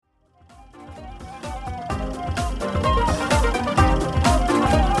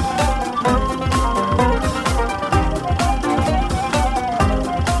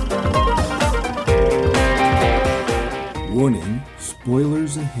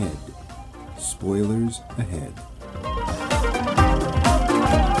ahead. Spoilers ahead.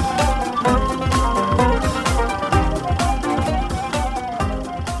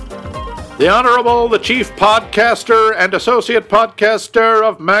 The Honorable, the Chief Podcaster and Associate Podcaster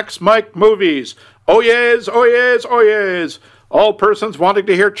of Max Mike Movies. Oyez, oyez, oyez. All persons wanting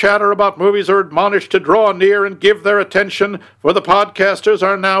to hear chatter about movies are admonished to draw near and give their attention, for the podcasters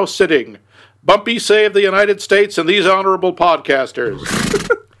are now sitting. Bumpy save the United States and these honorable podcasters.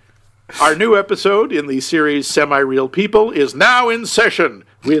 Our new episode in the series Semi-Real People is now in session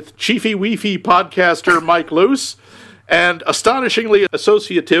with Chiefy Weefy podcaster Mike Luce and astonishingly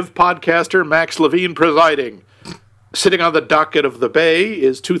associative podcaster Max Levine presiding. Sitting on the docket of the Bay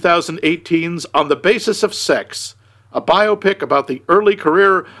is 2018's On the Basis of Sex, a biopic about the early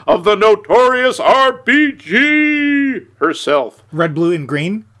career of the notorious RBG herself. Red, blue, and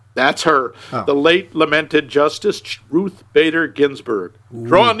green? That's her, the late lamented Justice Ruth Bader Ginsburg. Ooh.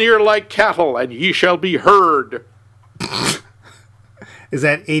 Draw near like cattle, and ye shall be heard. Is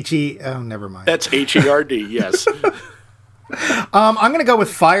that H-E? Oh, never mind. That's H-E-R-D, yes. I'm going to go with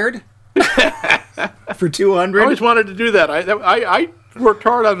Fired for 200. I always wanted to do that. I worked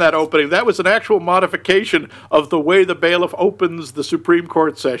hard on that opening. That was an actual modification of the way the bailiff opens the Supreme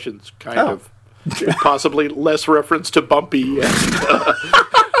Court sessions, kind of. Possibly less reference to Bumpy.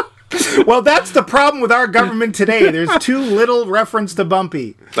 Well, that's the problem with our government today. There's too little reference to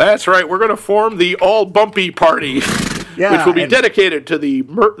Bumpy. That's right. We're going to form the All Bumpy Party, which will be dedicated to the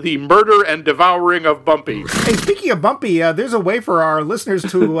murder and devouring of Bumpy. Hey, speaking of Bumpy, there's a way for our listeners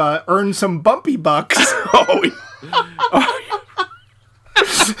to earn some Bumpy bucks.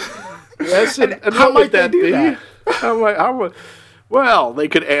 Yes, and how might that be? That? Well, they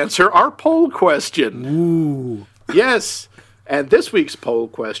could answer our poll question. Ooh. Yes. And this week's poll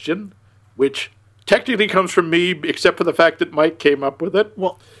question, which technically comes from me, except for the fact that Mike came up with it.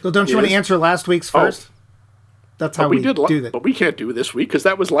 Well, don't you want to answer last week's first? That's how we do that. But we can't do this week, because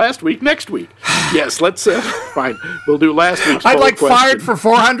that was last week, next week. Yes, let's, fine. We'll do last week's poll question. Fired for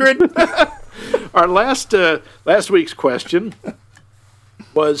 400. Our last week's question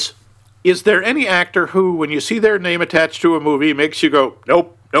was, is there any actor who, when you see their name attached to a movie, makes you go,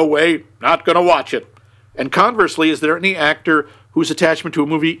 nope, no way, not going to watch it? And conversely, is there any actor whose attachment to a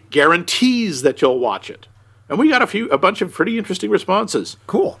movie guarantees that you'll watch it? And we got a bunch of pretty interesting responses.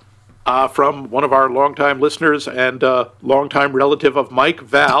 Cool. From one of our longtime listeners and longtime relative of Mike,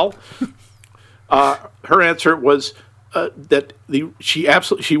 Val. Her answer was that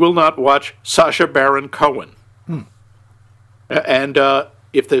she will not watch Sacha Baron Cohen. And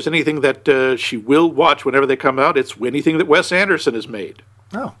if there's anything that she will watch whenever they come out, it's anything that Wes Anderson has made.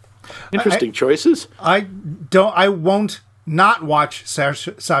 Oh. Interesting choices. I won't not watch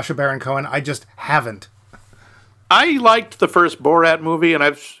Sacha Baron Cohen. I just haven't. I liked the first Borat movie,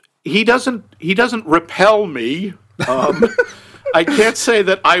 and he doesn't repel me. I can't say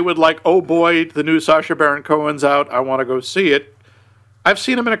that I would like, oh boy, the new Sacha Baron Cohen's out, I want to go see it. I've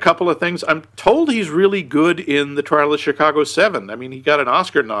seen him in a couple of things. I'm told he's really good in The Trial of Chicago 7. I mean, he got an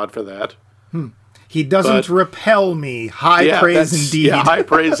Oscar nod for that. He doesn't repel me. High praise indeed. Yeah, high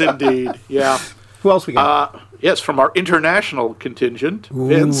praise indeed. Yeah. Who else we got? Yes, from our international contingent,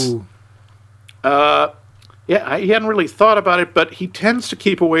 Vince. He hadn't really thought about it, but he tends to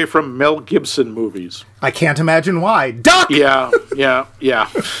keep away from Mel Gibson movies. I can't imagine why. Duck! Yeah.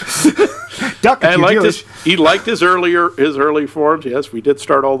 Duck, and he liked his early forms. Yes, we did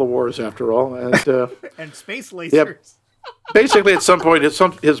start all the wars after all. And, and space lasers. Yep. Basically, at some point,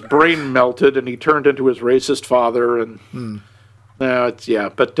 his brain melted, and he turned into his racist father. And but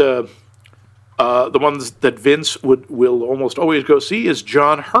the ones that Vince will almost always go see is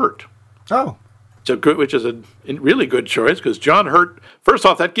John Hurt. Oh, which is a really good choice, because John Hurt. First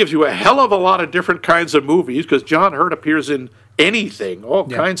off, that gives you a hell of a lot of different kinds of movies, because John Hurt appears in anything, all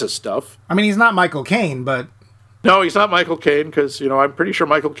kinds of stuff. I mean, he's not Michael Caine, but. No, he's not Michael Caine, because, I'm pretty sure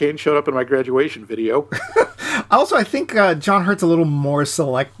Michael Caine showed up in my graduation video. Also, I think John Hurt's a little more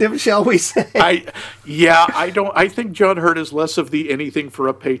selective, shall we say? I think John Hurt is less of the anything for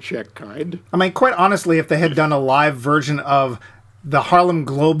a paycheck kind. I mean, quite honestly, if they had done a live version of the Harlem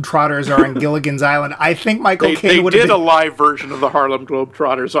Globetrotters are on Gilligan's Island, I think Michael Caine would have been... They did a live version of the Harlem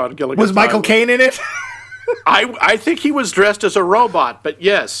Globetrotters on Gilligan's Island. Was Michael Caine in it? I think he was dressed as a robot, but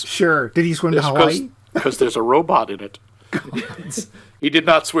yes. Sure. Did he swim to Hawaii? Because there's a robot in it. He did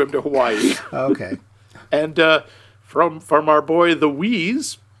not swim to Hawaii. Okay. And from our boy, the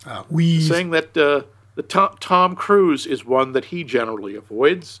Wheeze, saying that Tom Cruise is one that he generally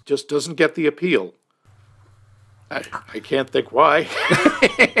avoids, just doesn't get the appeal. I can't think why.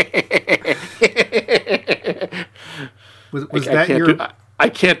 Was that your... I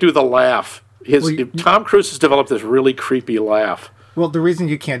can't do the laugh. Tom Cruise has developed this really creepy laugh. Well, the reason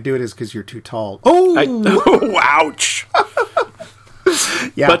you can't do it is because you're too tall. Oh, ouch!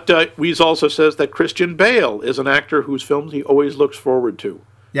 Yeah. But Weeze also says that Christian Bale is an actor whose films he always looks forward to.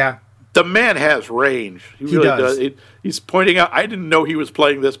 Yeah. The man has range. He really does. He's pointing out, I didn't know he was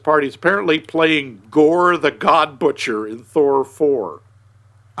playing this part. He's apparently playing Gore the God Butcher in Thor 4.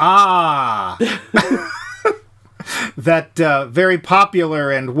 Ah. That very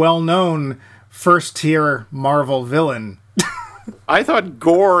popular and well-known first-tier Marvel villain. I thought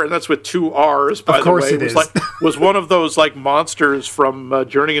Gore, and that's with 2 R's, by the way. Of course it is. Was one of those monsters from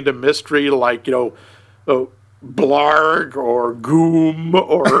Journey into Mystery, Blarg or Goom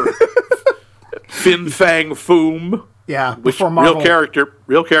or Fin Fang Foom. Yeah, before Marvel.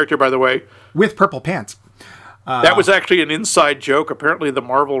 Real character, by the way. With purple pants. That was actually an inside joke. Apparently the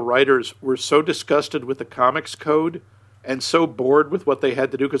Marvel writers were so disgusted with the comics code and so bored with what they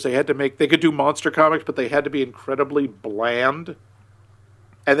had to do because they could do monster comics, but they had to be incredibly bland.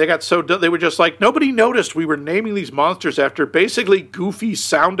 And they got they were just like, nobody noticed we were naming these monsters after basically goofy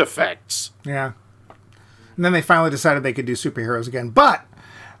sound effects. Yeah. And then they finally decided they could do superheroes again. But,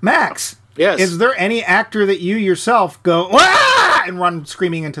 Max, yes, is there any actor that you yourself go, "Wah!" and run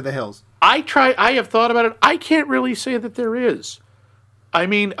screaming into the hills? I have thought about it. I can't really say that there is. I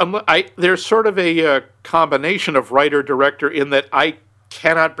mean, there's sort of a combination of writer-director in that I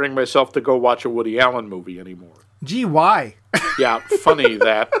cannot bring myself to go watch a Woody Allen movie anymore. Gee, why? Yeah, funny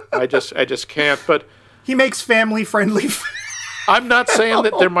that. I just can't. But he makes family-friendly. I'm not saying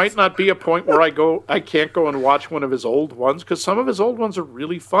that there might not be a point where I can't go and watch one of his old ones, because some of his old ones are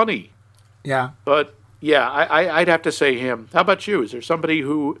really funny. Yeah. But, yeah, I'd have to say him. How about you? Is there somebody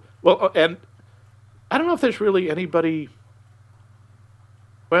who... Well, and I don't know if there's really anybody...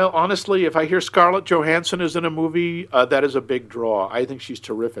 Well, honestly, if I hear Scarlett Johansson is in a movie, that is a big draw. I think she's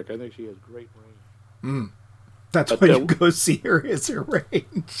terrific. I think she has great range. That's why you go see her, is her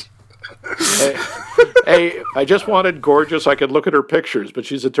range. Hey, I just wanted gorgeous. I could look at her pictures, but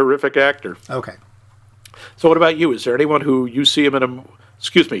she's a terrific actor. Okay. So what about you? Is there anyone who you see him in a...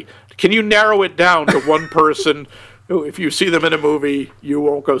 Excuse me. Can you narrow it down to one person who, if you see them in a movie, you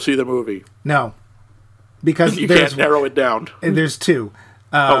won't go see the movie? No. Because you can't narrow it down. There's 2.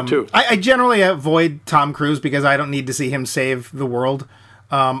 Two. I generally avoid Tom Cruise because I don't need to see him save the world.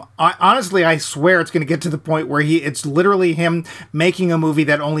 Honestly, I swear it's going to get to the point where it's literally him making a movie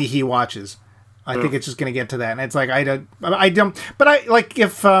that only he watches. I think it's just going to get to that. And it's like,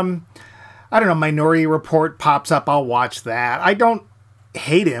 if, I don't know, Minority Report pops up, I'll watch that. I don't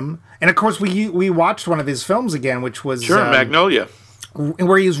hate him. And of course, we watched one of his films again, which was... Sure, Magnolia.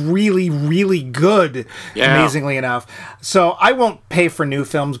 Where he's really, really good, amazingly enough. So I won't pay for new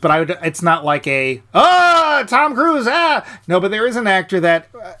films, but it's not like Tom Cruise, No, but there is an actor that,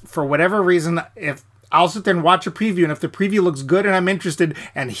 for whatever reason, if I'll sit there and watch a preview, and if the preview looks good and I'm interested,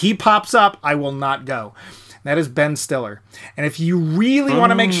 and he pops up, I will not go. That is Ben Stiller. And if you really want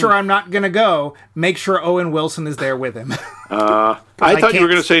to make sure I'm not going to go, make sure Owen Wilson is there with him. I thought you were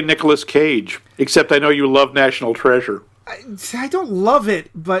going to say Nicolas Cage, except I know you love National Treasure. I don't love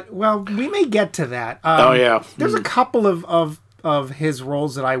it, but, well, we may get to that. There's a couple of his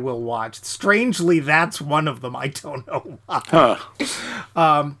roles that I will watch. Strangely, that's one of them. I don't know why.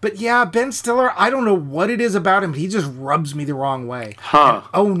 But yeah, Ben Stiller, I don't know what it is about him. He just rubs me the wrong way. And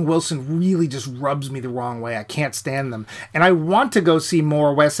Owen Wilson really just rubs me the wrong way. I can't stand them. And I want to go see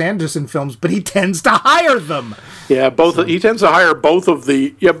more Wes Anderson films, but he tends to hire them. Yeah, he tends to hire both of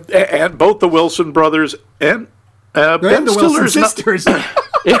and both the Wilson brothers and... Ben the Wilson sisters.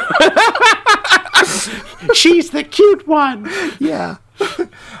 She's the cute one. Yeah.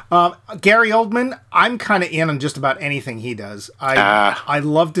 Gary Oldman, I'm kind of in on just about anything he does. I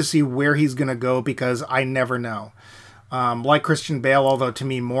love to see where he's going to go because I never know. Like Christian Bale, although to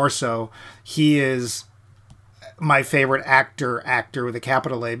me more so, he is my favorite actor with a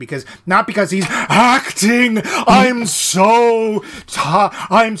capital A, not because he's acting. I'm so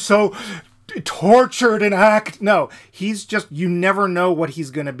tortured and act. No, he's just, you never know what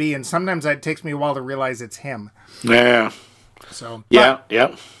he's going to be, and sometimes it takes me a while to realize it's him. Yeah. So yeah.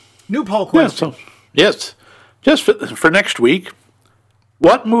 New poll question. Yes. Just for next week,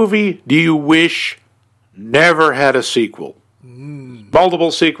 what movie do you wish never had a sequel?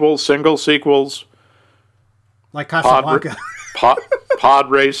 Multiple sequels, single sequels, like Casablanca. Pod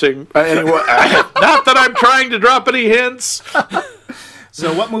racing. Anyway, not that I'm trying to drop any hints.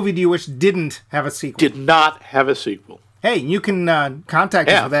 So what movie do you wish didn't have a sequel? Did not have a sequel. Hey, you can contact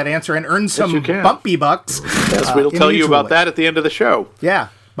us with that answer and earn some bumpy bucks. Yes, we'll tell you about that at the end of the show. Yeah,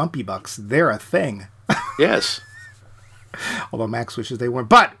 bumpy bucks. They're a thing. Yes. Although Max wishes they weren't.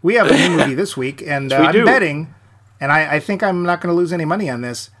 But we have a new movie this week, and I'm betting, and I think I'm not going to lose any money on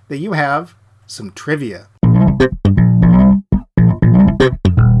this, that you have some trivia.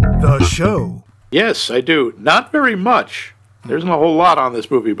 The show. Yes, I do. Not very much. There isn't a whole lot on this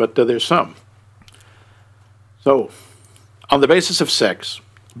movie, but there's some. So, On the Basis of Sex.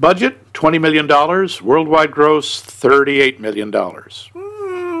 Budget, $20 million. Worldwide gross, $38 million.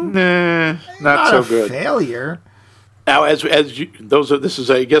 Not so good. Failure. Now, this is,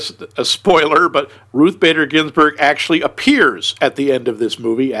 I guess, a spoiler, but Ruth Bader Ginsburg actually appears at the end of this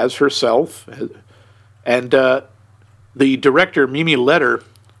movie as herself. And the director, Mimi Leder,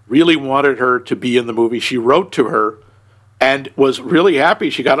 really wanted her to be in the movie. She wrote to her and was really happy.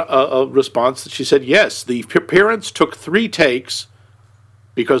 She got a response that she said, yes, the appearance took 3 takes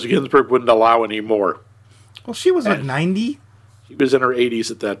because Ginsburg wouldn't allow any more. Well, she was, 90? She was in her 80s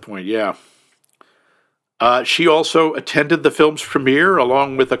at that point, yeah. She also attended the film's premiere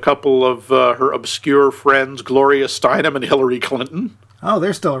along with a couple of her obscure friends, Gloria Steinem and Hillary Clinton. Oh,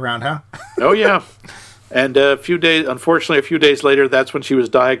 they're still around, huh? Oh, yeah. And unfortunately, a few days later, that's when she was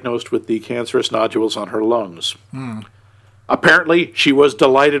diagnosed with the cancerous nodules on her lungs. Apparently, she was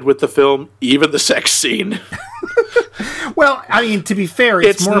delighted with the film, even the sex scene. Well, I mean, to be fair,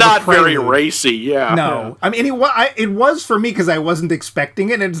 it's more not of a very racy, yeah. No. I mean, it was for me because I wasn't expecting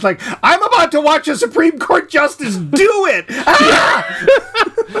it. And it's like, I'm about to watch a Supreme Court justice do it!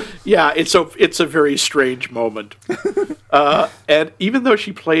 Yeah, it's a very strange moment. And even though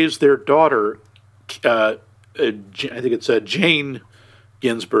she plays their daughter, I think it's Jane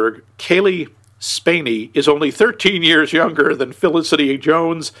Ginsburg, Kaylee Spaney is only 13 years younger than Felicity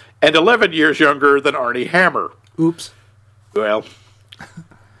Jones and 11 years younger than Arnie Hammer. Oops. Well,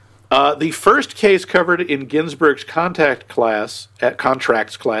 the first case covered in Ginsburg's contracts class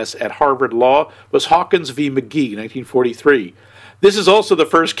at Harvard Law was Hawkins v. McGee, 1943. This is also the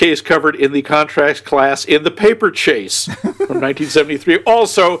first case covered in the contracts class in The Paper Chase from 1973,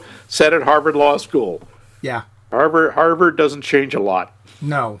 also set at Harvard Law School. Yeah. Harvard doesn't change a lot.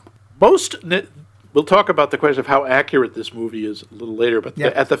 No. We'll talk about the question of how accurate this movie is a little later, but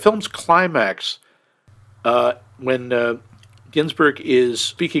at the film's climax, when Ginsburg is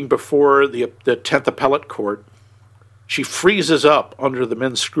speaking before the 10th Appellate Court, she freezes up under the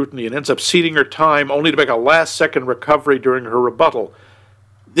men's scrutiny and ends up ceding her time only to make a last-second recovery during her rebuttal.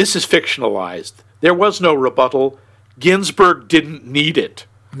 This is fictionalized. There was no rebuttal. Ginsburg didn't need it.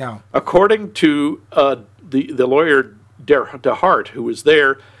 No. According to the lawyer DeHart, who was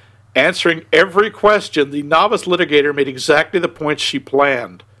there, answering every question, the novice litigator made exactly the points she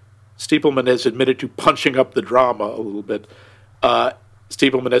planned. Stiepelman has admitted to punching up the drama a little bit.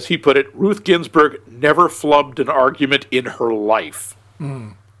 Stiepelman, as he put it, Ruth Ginsburg never flubbed an argument in her life.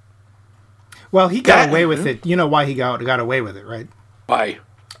 Mm. Well, he got away with it. You know why he got away with it, right? Why?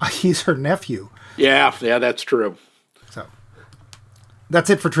 He's her nephew. Yeah, that's true. So, that's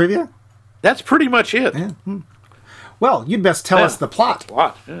it for trivia? That's pretty much it. Yeah. Well, you'd best tell us the plot.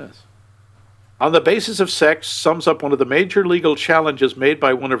 Plot, yes. On the Basis of Sex sums up one of the major legal challenges made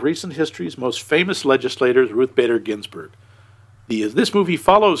by one of recent history's most famous legislators, Ruth Bader Ginsburg. This movie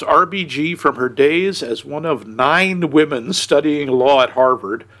follows RBG from her days as one of 9 women studying law at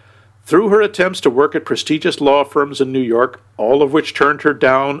Harvard, through her attempts to work at prestigious law firms in New York, all of which turned her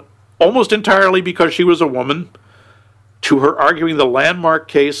down almost entirely because she was a woman, to her arguing the landmark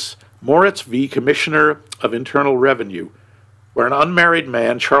case Moritz v. Commissioner of Internal Revenue, where an unmarried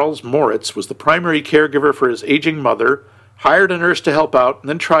man, Charles Moritz, was the primary caregiver for his aging mother, hired a nurse to help out, and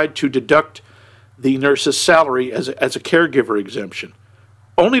then tried to deduct the nurse's salary as a caregiver exemption,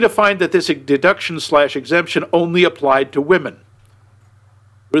 only to find that this deduction/exemption only applied to women.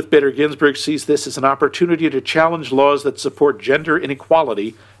 Ruth Bader Ginsburg sees this as an opportunity to challenge laws that support gender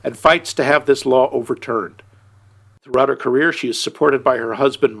inequality and fights to have this law overturned. Throughout her career, she is supported by her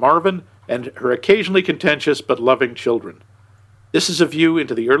husband Marvin and her occasionally contentious but loving children. This is a view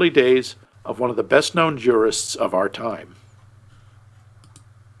into the early days of one of the best-known jurists of our time.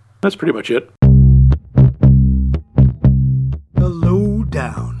 That's pretty much it. The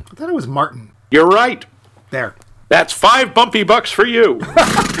Lowdown. I thought it was Martin. You're right. There. That's $5 bumpy bucks for you.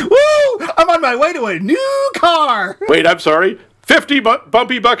 Woo! I'm on my way to a new car. Wait, I'm sorry. 50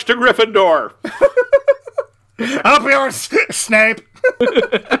 bumpy bucks to Gryffindor. Up yours, Snape.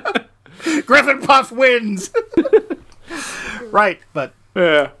 Griffin Puff wins. Right, but...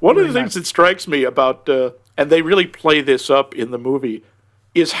 Yeah, one of the things that strikes me about, and they really play this up in the movie,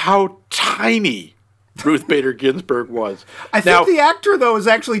 is how tiny Ruth Bader Ginsburg was. I think the actor, though, is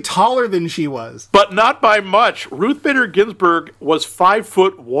actually taller than she was. But not by much. Ruth Bader Ginsburg was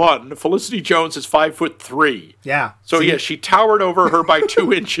 5'1". Felicity Jones is 5'3". Yeah. So, yeah, she towered over her by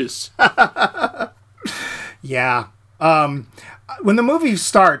 2 inches. Yeah. When the movie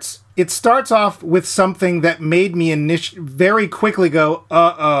starts, it starts off with something that made me very quickly go,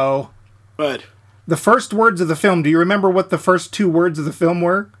 uh-oh. What? The first words of the film, do you remember what the first 2 words of the film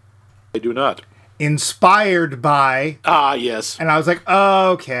were? I do not. Inspired by. Ah, yes. And I was like,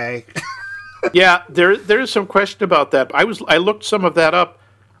 oh, okay. Yeah, there's some question about that. I looked some of that up.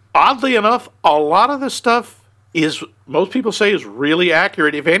 Oddly enough, a lot of the stuff most people say is really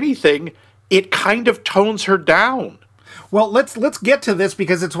accurate. If anything, it kind of tones her down. Well, let's get to this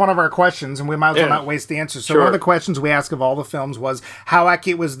because it's one of our questions, and we might as well not waste the answer. So one of the questions we ask of all the films was how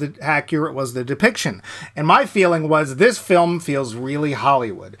accurate was the depiction. And my feeling was this film feels really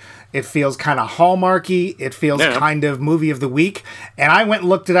Hollywood. It feels kind of Hallmarky. It feels kind of movie of the week. And I went and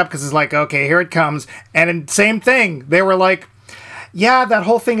looked it up because it's like, okay, here it comes. And same thing. They were like, yeah, that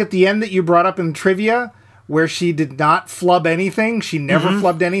whole thing at the end that you brought up in trivia where she did not flub anything. She never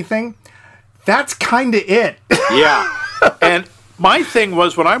flubbed anything. That's kind of it. Yeah. And my thing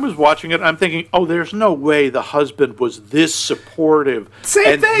was, when I was watching it, I'm thinking, oh, there's no way the husband was this supportive.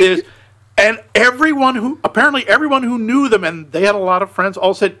 Same thing. And everyone who knew them, and they had a lot of friends,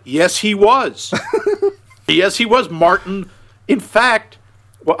 all said, yes, he was. Yes, he was. Martin, in fact,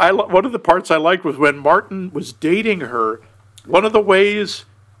 one of the parts I liked was when Martin was dating her, one of the ways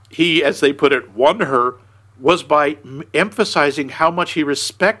he, as they put it, won her was by emphasizing how much he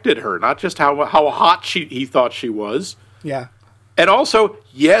respected her, not just how hot he thought she was. Yeah. And also,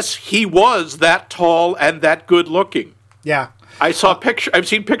 yes, he was that tall and that good looking. Yeah. I've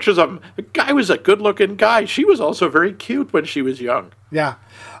seen pictures of him. The guy was a good looking guy. She was also very cute when she was young. Yeah.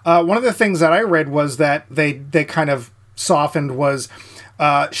 One of the things that I read was that they kind of softened was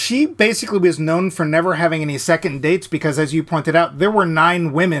she basically was known for never having any second dates because, as you pointed out, there were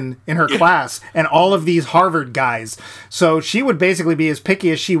 9 women in her class and all of these Harvard guys. So she would basically be as picky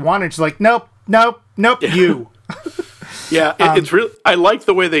as she wanted. She's like, nope, you. Yeah, it's really. I like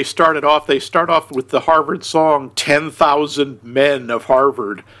the way they started off. They start off with the Harvard song, 10,000 Men of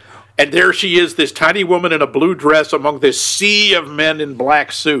Harvard. And there she is, this tiny woman in a blue dress among this sea of men in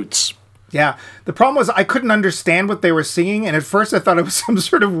black suits. Yeah. The problem was I couldn't understand what they were singing, and at first I thought it was some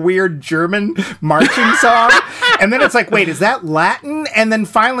sort of weird German marching song. And then it's like, wait, is that Latin? And then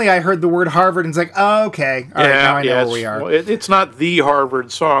finally I heard the word Harvard, and it's like, oh, okay. All right, now I know where we are. Well, it's not the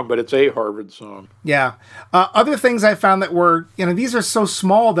Harvard song, but it's a Harvard song. Yeah. Other things I found that were, these are so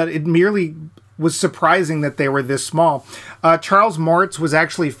small that it merely was surprising that they were this small. Charles Moritz was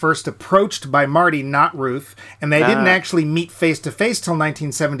actually first approached by Marty, not Ruth, and they didn't actually meet face-to-face till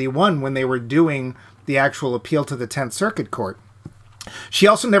 1971 when they were doing the actual appeal to the 10th Circuit Court. She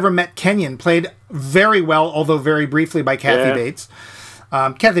also never met Kenyon, played very well, although very briefly, by Kathy Bates.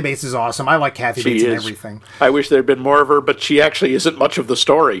 Kathy Bates is awesome. I like Kathy Bates and everything. I wish there had been more of her, but she actually isn't much of the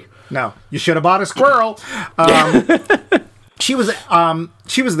story. No. You should have bought a squirrel. She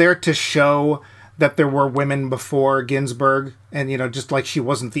was there to show that there were women before Ginsburg, and just like she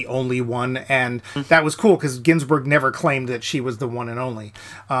wasn't the only one, and that was cool because Ginsburg never claimed that she was the one and only.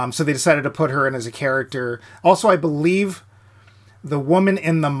 So they decided to put her in as a character. Also, I believe the woman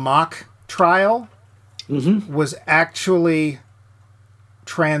in the mock trial was actually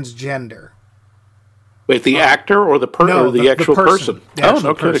transgender. Wait, the actor or the or the actual person? Oh,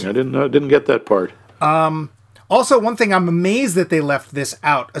 no kidding! I didn't get that part. Also, one thing I'm amazed that they left this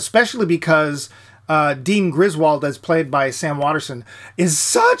out, especially because Dean Griswold, as played by Sam Waterston, is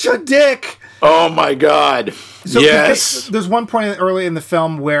such a dick. Oh my God! So yes. There's one point early in the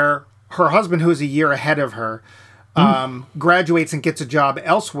film where her husband, who is a year ahead of her, graduates and gets a job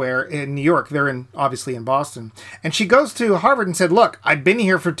elsewhere in New York. They're obviously in Boston, and she goes to Harvard and said, "Look, I've been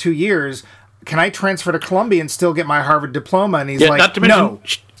here for 2 years. Can I transfer to Columbia and still get my Harvard diploma?" And he's like, not to mention, "No."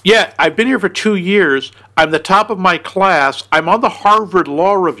 Yeah, I've been here for 2 years. I'm the top of my class. I'm on the Harvard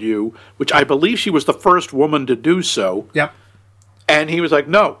Law Review, which I believe she was the first woman to do so. Yep. And he was like,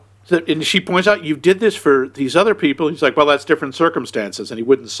 no. And she points out, you did this for these other people. He's like, well, that's different circumstances. And he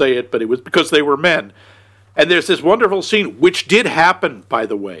wouldn't say it, but it was because they were men. And there's this wonderful scene, which did happen, by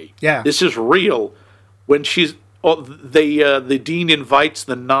the way. Yeah. This is real. When the dean invites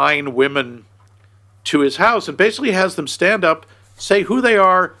the 9 women to his house and basically has them stand up, say who they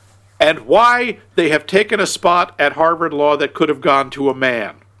are, and why they have taken a spot at Harvard Law that could have gone to a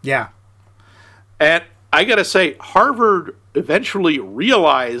man. Yeah. And I got to say, Harvard eventually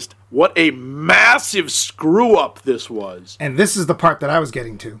realized what a massive screw-up this was. And this is the part that I was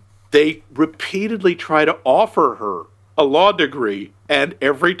getting to. they repeatedly try to offer her a law degree, and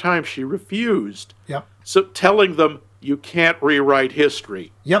every time she refused. Yep. So telling them, you can't rewrite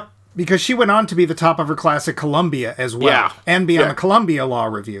history. Yep. Because she went on to be the top of her class at Columbia as well. Yeah. And be on the Columbia Law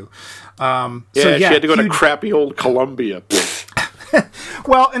Review. She had to go to crappy old Columbia.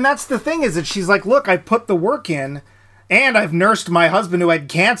 Well, and that's the thing, is that she's like, look, I put the work in, and I've nursed my husband who had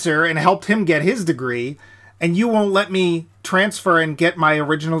cancer and helped him get his degree, and you won't let me transfer and get my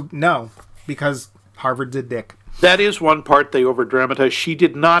original... No, because Harvard's a dick. That is one part they over-dramatize. She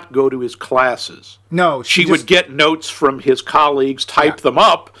did not go to his classes. No, she would get notes from his colleagues, type them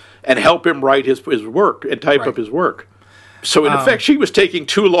up, and help him write his work and type up his work. So, in effect, she was taking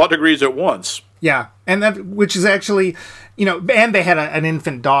 2 law degrees at once. Yeah, and that, which is actually, and they had an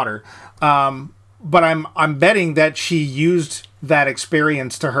infant daughter. But I'm betting that she used that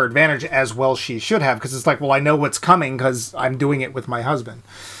experience to her advantage, as well she should have, because it's like, well, I know what's coming because I'm doing it with my husband.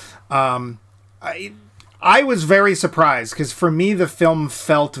 I was very surprised, because for me the film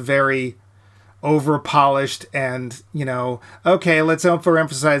felt very over-polished and, okay, let's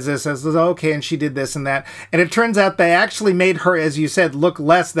overemphasize this as, okay, and she did this and that. And it turns out they actually made her, as you said, look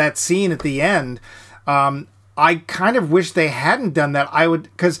less. That scene at the end, I kind of wish they hadn't done that.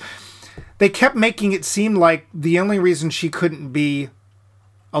 Because they kept making it seem like the only reason she couldn't be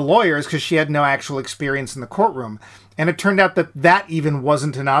a lawyer is because she had no actual experience in the courtroom. And it turned out that even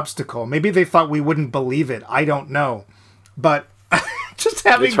wasn't an obstacle. Maybe they thought we wouldn't believe it. I don't know. But just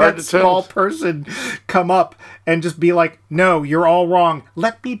having that small person come up and just be like, no, you're all wrong.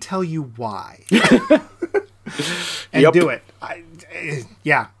 Let me tell you why. And do it.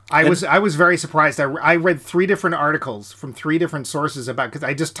 I was very surprised. I read 3 different articles from 3 different sources because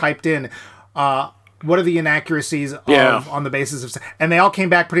I just typed in what are the inaccuracies on the basis of... And they all came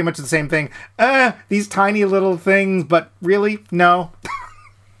back pretty much the same thing. These tiny little things, but really, no.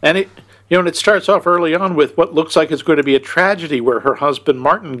 And it starts off early on with what looks like it's going to be a tragedy where her husband,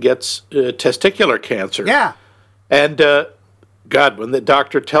 Martin, gets testicular cancer. Yeah. And, God, when the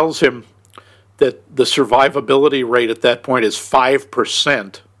doctor tells him that the survivability rate at that point is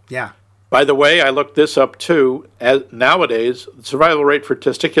 5%. Yeah. By the way, I looked this up too. Nowadays, the survival rate for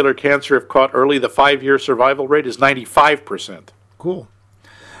testicular cancer, if caught early, the 5-year survival rate is 95%. Cool.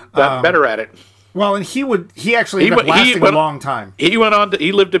 Got better at it. Well, and he actually ended up lasting a long time. He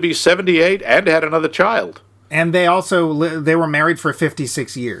lived to be 78 and had another child. And they also, they were married for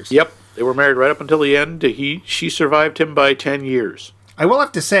 56 years. Yep. They were married right up until the end. She survived him by 10 years. I will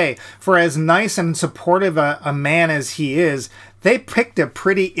have to say, for as nice and supportive a man as he is, they picked a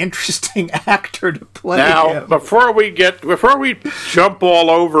pretty interesting actor to play him. Before we jump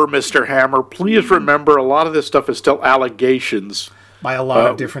all over Mr. Hammer, please remember a lot of this stuff is still allegations by a lot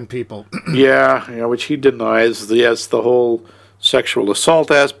of different people. Which he denies. Yes, the whole sexual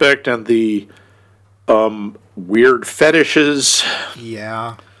assault aspect and the weird fetishes.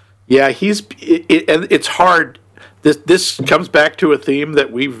 Yeah. Yeah, it's hard. This comes back to a theme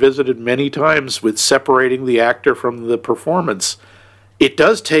that we've visited many times with separating the actor from the performance. It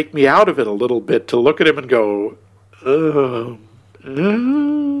does take me out of it a little bit to look at him and go,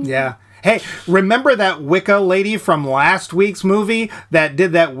 Yeah. Hey, remember that Wicca lady from last week's movie that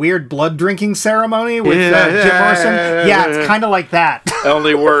did that weird blood drinking ceremony with Jim Morrison? Yeah, it's kind of like that.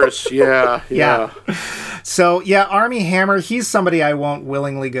 Only worse, yeah. So, Armie Hammer, he's somebody I won't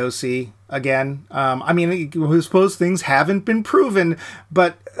willingly go see again. I suppose things haven't been proven,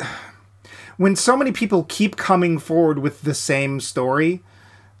 but when so many people keep coming forward with the same story,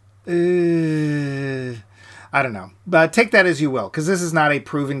 I don't know. But take that as you will, because this is not a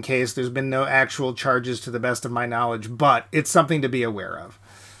proven case. There's been no actual charges to the best of my knowledge, but it's something to be aware of.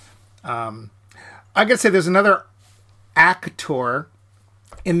 I gotta say, there's another actor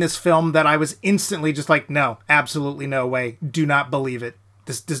in this film that I was instantly just like, no, absolutely no way. Do not believe it.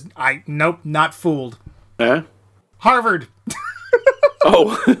 Nope, not fooled. Harvard.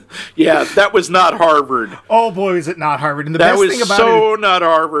 Oh, yeah, that was not Harvard. Oh boy, is it not Harvard. And the that best was thing about so not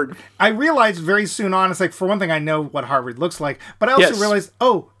Harvard. I realized very soon on, it's like, for one thing, I know what Harvard looks like, but I also realized,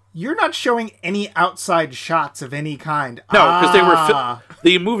 you're not showing any outside shots of any kind. No, because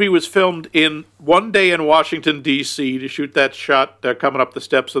the movie was filmed in one day in Washington, D.C. to shoot that shot coming up the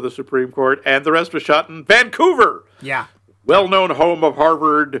steps of the Supreme Court, and the rest was shot in Vancouver. Yeah. Well-known home of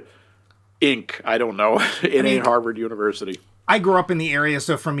Harvard, Inc. I don't know. It ain't Harvard University. I grew up in the area,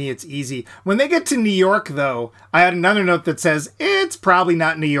 so for me it's easy. When they get to New York, though, I had another note that says, it's probably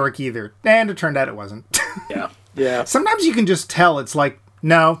not New York either. And it turned out it wasn't. Yeah. Sometimes you can just tell. It's like,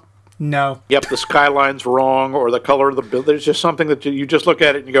 no. Yep, the skyline's wrong, or the color of the building. There's just something that you just look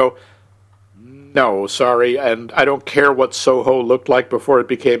at it and you go, No, sorry, and I don't care what Soho looked like before it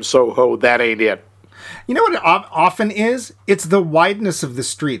became Soho. That ain't it. You know what it often is? It's the wideness of the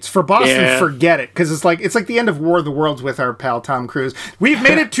streets. For Boston, forget it, because it's like the end of War of the Worlds with our pal Tom Cruise. We've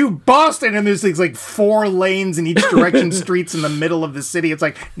made it to Boston, and there's these like 4 lanes in each direction, streets in the middle of the city. It's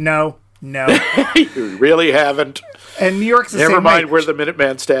like, no. You really haven't. And New York's the same way. Never mind where the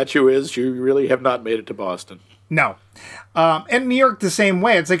Minuteman statue is. You really have not made it to Boston. No. And New York the same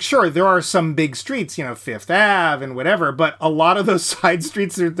way. It's like, sure, there are some big streets, Fifth Ave and whatever, but a lot of those side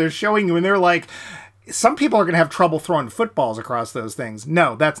streets they're showing you, and they're like, some people are going to have trouble throwing footballs across those things.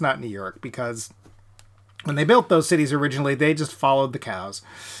 No, that's not New York, because when they built those cities originally, they just followed the cows,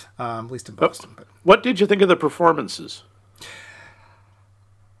 at least in Boston. But what did you think of the performances?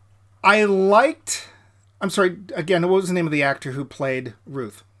 I liked... I'm sorry, again, what was the name of the actor who played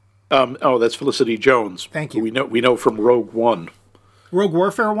Ruth? That's Felicity Jones. Thank you. We know from Rogue One. Rogue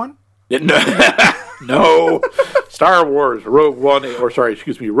Warfare 1? No. Star Wars, Rogue One,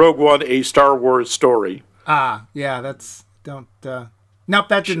 Rogue One, a Star Wars story. Yeah, nope,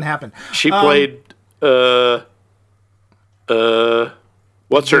 that didn't happen. She played, what's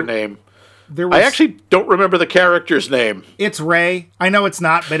her name? I actually don't remember the character's name. It's Rey. I know it's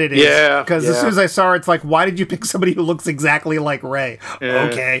not, but it is. Yeah. Because as soon as I saw her, it's like, why did you pick somebody who looks exactly like Rey? Yeah.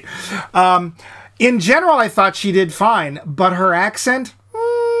 Okay. In general, I thought she did fine, but her accent...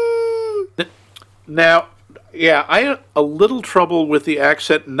 Now, yeah, I had a little trouble with the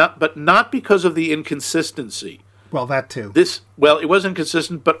accent, but not because of the inconsistency. Well, that too. It was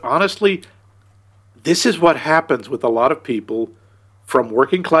inconsistent, but honestly, this is what happens with a lot of people from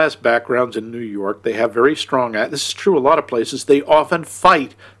working class backgrounds in New York. They have very strong this is true a lot of places. They often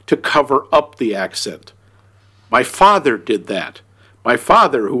fight to cover up the accent. My father did that. My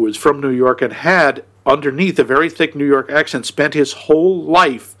father, who was from New York and had underneath a very thick New York accent, spent his whole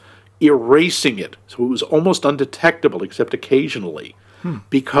life erasing it, so it was almost undetectable except occasionally,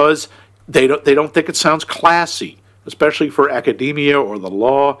 because they don't think it sounds classy, especially for academia or the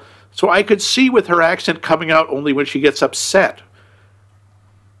law. So I could see with her accent coming out only when she gets upset.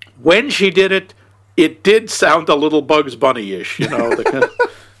 When she did it, it did sound a little Bugs Bunny-ish,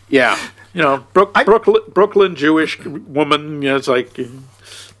 yeah, Brooklyn Jewish woman. It's like,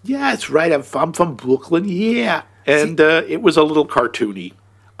 yeah, it's right. I'm from Brooklyn, yeah, and it was a little cartoony.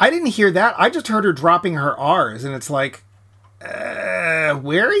 I didn't hear that. I just heard her dropping her R's, and it's like,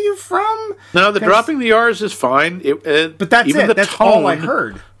 where are you from? No, the dropping the R's is fine. But that's it. That's all I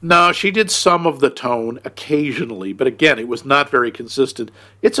heard. No, she did some of the tone occasionally, but again, it was not very consistent.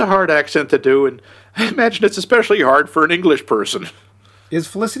 It's a hard accent to do, and I imagine it's especially hard for an English person. Is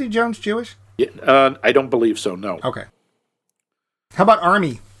Felicity Jones Jewish? Yeah, I don't believe so, no. Okay. How about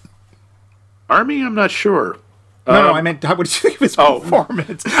Armie? Armie, I'm not sure. No, I meant, what did you think of his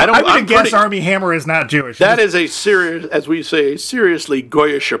performance? I'm going to guess Armie Hammer is not Jewish. That is a serious, as we say, seriously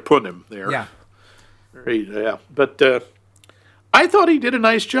goyish apunim there. Yeah. Yeah, but I thought he did a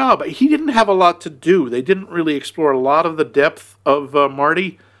nice job. He didn't have a lot to do. They didn't really explore a lot of the depth of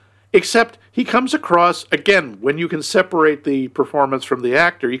Marty, except he comes across, again, when you can separate the performance from the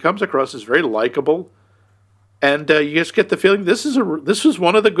actor, he comes across as very likable, and you just get the feeling this was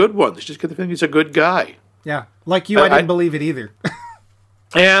one of the good ones. You just get the feeling he's a good guy. Yeah, like you, I didn't believe it either.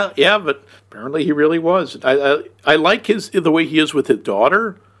 yeah, but apparently he really was. I like the way he is with his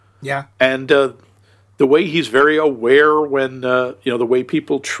daughter. Yeah, and the way he's very aware when the way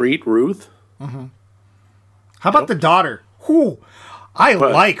people treat Ruth. Mm-hmm. How about the daughter? I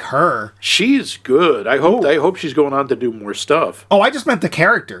like her. She's good. I hope she's going on to do more stuff. Oh, I just meant the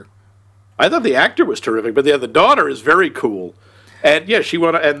character. I thought the actor was terrific, but the daughter is very cool. And yeah,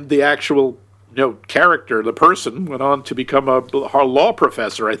 and the actual character, the person, went on to become a law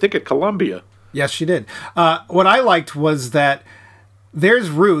professor, I think, at Columbia. Yes, she did. What I liked was that there's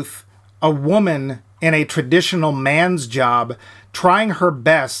Ruth, a woman in a traditional man's job, trying her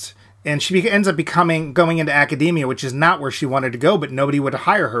best, and she ends up going into academia, which is not where she wanted to go, but nobody would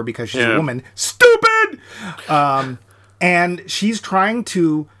hire her because she's a woman. Stupid! And she's trying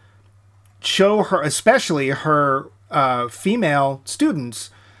to show her, especially her female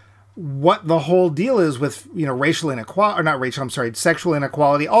students, what the whole deal is with, racial inequality, or not racial, I'm sorry, sexual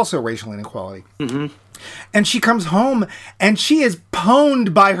inequality, also racial inequality. Mm-hmm. And she comes home and she is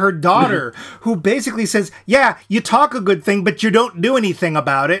pwned by her daughter, who basically says, yeah, you talk a good thing, but you don't do anything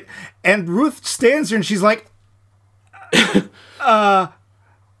about it. And Ruth stands there and she's like, yeah,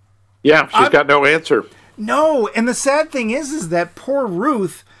 she's got no answer. No. And the sad thing is that poor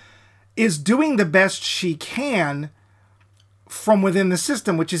Ruth is doing the best she can from within the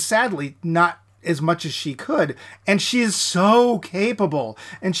system, which is sadly not as much as she could. And she is so capable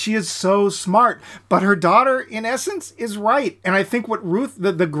and she is so smart. But her daughter, in essence, is right. And I think what Ruth,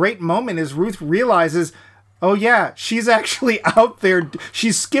 the great moment is Ruth realizes, oh yeah, she's actually out there.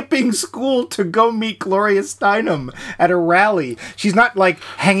 She's skipping school to go meet Gloria Steinem at a rally. She's not like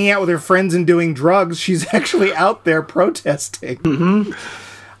hanging out with her friends and doing drugs. She's actually out there protesting. Mm-hmm.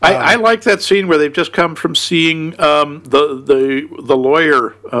 I like that scene where they've just come from seeing the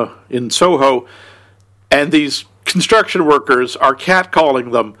lawyer in Soho, and these construction workers are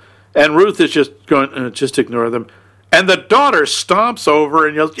catcalling them, and Ruth is just going, just ignore them. And the daughter stomps over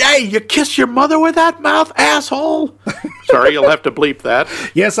and yells, "Hey, you kiss your mother with that mouth, asshole!" Sorry, you'll have to bleep that.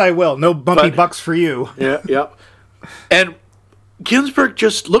 Yes, I will. No bumpy bucks for you. Yeah. And Ginsburg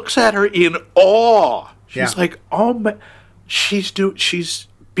just looks at her in awe. She's like, "Oh my!" She's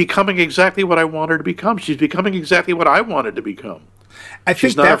becoming exactly what I want her to become. She's becoming exactly what I wanted to become.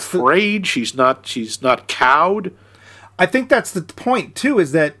 She's not afraid. She's not cowed. I think that's the point too.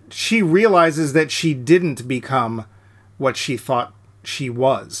 Is that she realizes that she didn't become what she thought she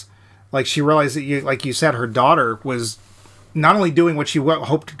was. Like she realized that, like you said, her daughter was not only doing what she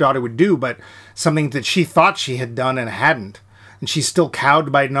hoped her daughter would do, but something that she thought she had done and hadn't. And she's still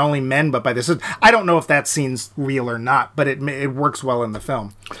cowed by not only men, but by this. I don't know if that scene's real or not, but it works well in the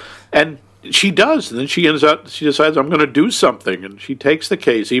film. And she does. And then she decides, I'm going to do something. And she takes the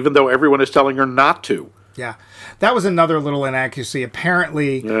case, even though everyone is telling her not to. Yeah. That was another little inaccuracy.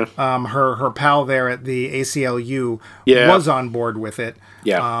 Apparently, her pal there at the ACLU was on board with it.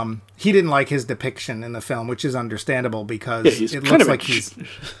 Yeah. He didn't like his depiction in the film, which is understandable because it looks like he's...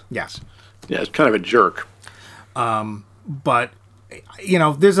 Yeah, it's kind of a jerk. But,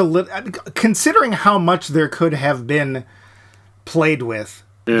 there's a little... Considering how much there could have been played with,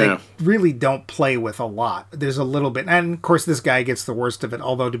 they really don't play with a lot. There's a little bit... And, of course, this guy gets the worst of it,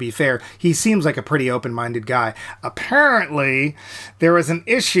 although, to be fair, he seems like a pretty open-minded guy. Apparently, there was an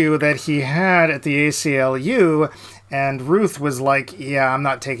issue that he had at the ACLU, and Ruth was like, yeah, I'm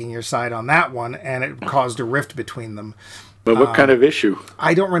not taking your side on that one, and it caused a rift between them. But what kind of issue?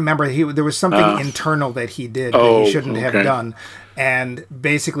 I don't remember. There was something internal that he did that he shouldn't have done. And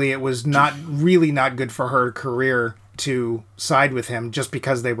basically it was not good for her career to side with him just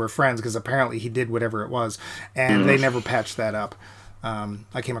because they were friends, because apparently he did whatever it was. And they never patched that up.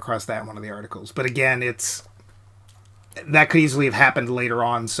 I came across that in one of the articles. But again, that could easily have happened later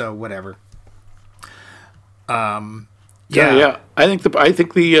on, so whatever. Yeah. I think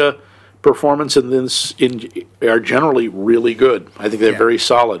the performance in this are generally really good. I think they're very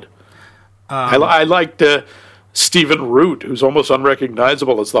solid. I liked Stephen Root, who's almost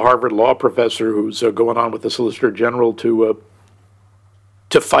unrecognizable as the Harvard law professor who's going on with the Solicitor General to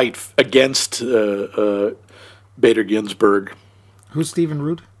fight against Bader Ginsburg. Who's Stephen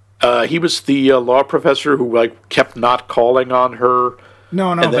Root? He was the law professor who kept not calling on her.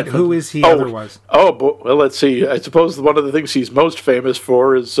 No, but who is he otherwise? Well, let's see. I suppose one of the things he's most famous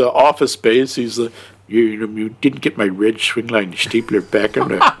for is Office Space. He's you didn't get my red swing line stapler back on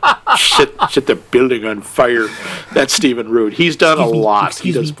the set the building on fire. That's Stephen Root. He's done a lot.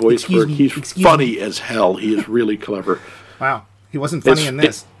 He does voice work. He's funny as hell. He is really clever. Wow, he wasn't funny in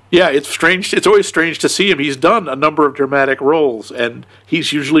this. It's strange. It's always strange to see him. He's done a number of dramatic roles, and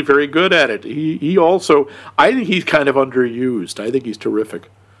he's usually very good at it. He also, I think he's kind of underused. I think he's terrific.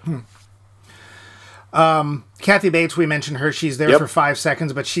 Kathy Bates, we mentioned her. She's there for 5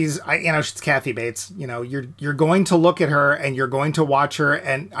 seconds, but she's Kathy Bates. You're going to look at her and you're going to watch her,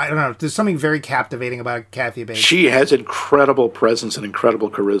 and I don't know. There's something very captivating about Kathy Bates. She has incredible presence and incredible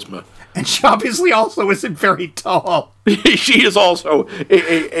charisma, and she obviously also isn't very tall. She is also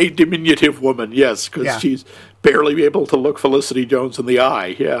a diminutive woman, yes, because she's barely able to look Felicity Jones in the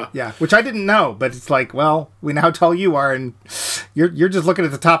eye. Yeah, which I didn't know, but it's like, well, we know how tall you are, and you're just looking at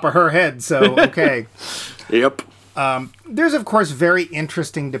the top of her head, so okay. Yep. There's, of course, very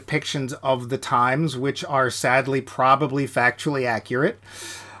interesting depictions of the times, which are sadly probably factually accurate.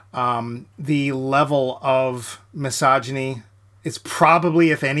 The level of misogyny is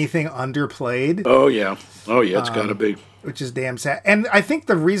probably, if anything, underplayed. Oh, yeah, it's got to be. Which is damn sad. And I think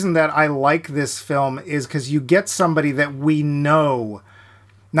the reason that I like this film is because you get somebody that we know,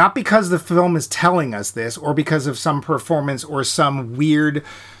 not because the film is telling us this, or because of some performance or some weird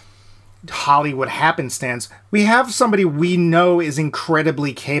Hollywood happenstance. We have somebody we know is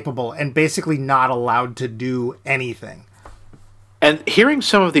incredibly capable and basically not allowed to do anything. And hearing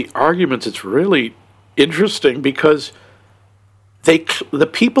some of the arguments, it's really interesting because the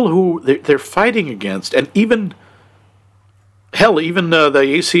people who they're fighting against, and even the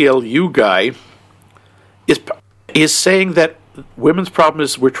ACLU guy is saying that women's problem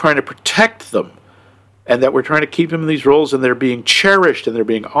is we're trying to protect them. and that we're trying to keep them in these roles, and they're being cherished and they're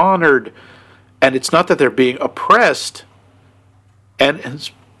being honored, and it's not that they're being oppressed. And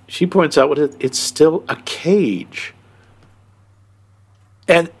she points out it's still a cage.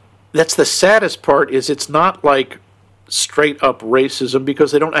 And that's the saddest part, is it's not like straight up racism,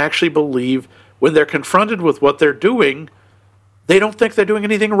 because they don't actually believe, when they're confronted with what they're doing, they don't think they're doing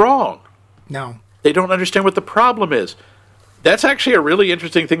anything wrong. No. They don't understand what the problem is. That's actually a really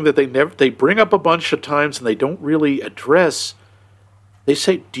interesting thing that they bring up a bunch of times and they don't really address. They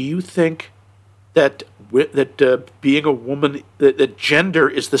say, do you think that being a woman, that gender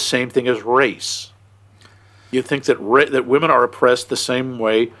is the same thing as race? You think that that women are oppressed the same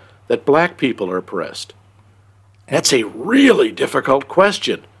way that black people are oppressed? That's a really difficult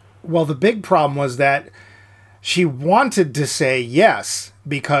question. Well, the big problem was that she wanted to say yes,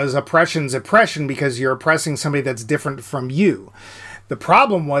 because oppression's oppression, because you're oppressing somebody that's different from you. The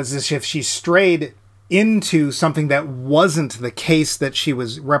problem was is if she strayed into something that wasn't the case that she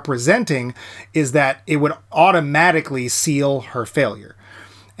was representing, is that it would automatically seal her failure.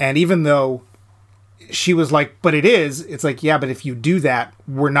 And even though she was like, but it's like, yeah, but if you do that,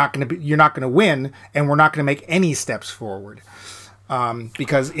 you're not going to win, and we're not going to make any steps forward.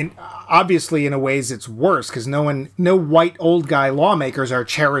 Because obviously in a ways it's worse, because no white old guy lawmakers are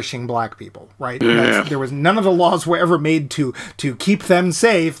cherishing black people, right? Yeah. There was none of the laws were ever made to keep them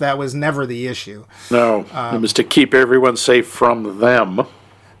safe. That was never the issue. No, it was to keep everyone safe from them.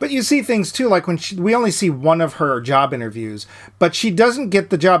 But you see things too, like when we only see one of her job interviews, but she doesn't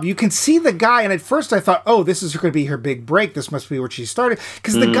get the job. You can see the guy, and at first I thought, oh, this is going to be her big break. This must be where she started.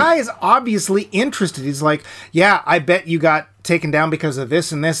 Because the guy is obviously interested. He's like, yeah, I bet you got taken down because of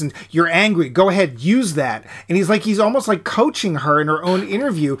this, and you're angry. Go ahead, use that. And he's almost like coaching her in her own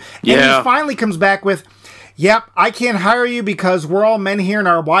interview. And he finally comes back with, yep, I can't hire you because we're all men here and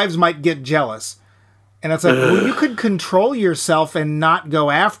our wives might get jealous. And it's like, well, you could control yourself and not go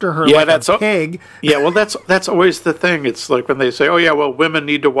after her like a pig. Yeah, well, that's always the thing. It's like when they say, oh, yeah, well, women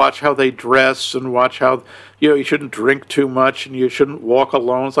need to watch how they dress and watch how, you shouldn't drink too much and you shouldn't walk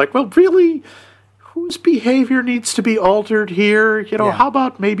alone. It's like, well, really? Whose behavior needs to be altered here? How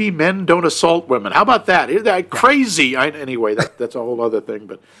about maybe men don't assault women? How about that? Crazy. Anyway, that's a whole other thing.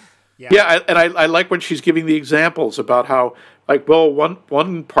 But I like when she's giving the examples about how, like, well,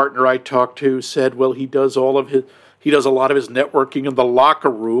 one partner I talked to said, well, he does a lot of his networking in the locker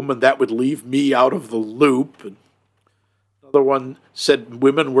room, and that would leave me out of the loop. And another one said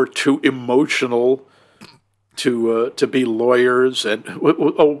women were too emotional to be lawyers, and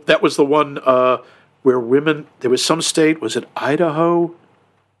that was the one where women. There was some state, was it Idaho,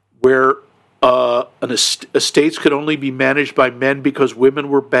 where estates could only be managed by men because women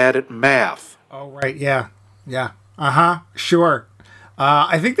were bad at math. Oh, right, yeah. Sure.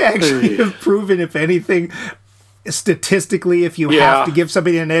 I think they actually have proven, if anything, statistically, if you have to give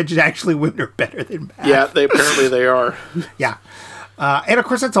somebody an edge, actually women are better than math. Yeah, apparently they are. Yeah. And of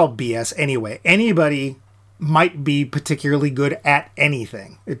course, that's all BS anyway. Anybody might be particularly good at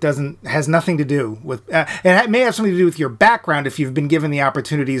anything. It has nothing to do with, it may have something to do with your background if you've been given the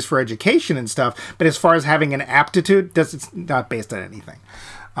opportunities for education and stuff, but as far as having an aptitude, it's not based on anything.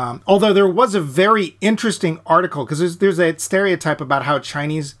 Although there was a very interesting article, because there's a stereotype about how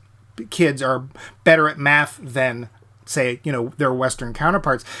Chinese kids are better at math than, say, their Western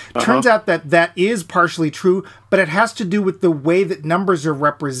counterparts. Turns out that is partially true, but it has to do with the way that numbers are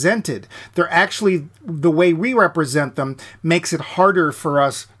represented. They're actually, the way we represent them makes it harder for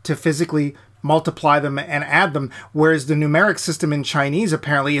us to physically multiply them and add them, whereas the numeric system in Chinese,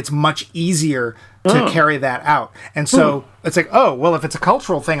 apparently it's much easier to carry that out. And so it's like, oh, well, if it's a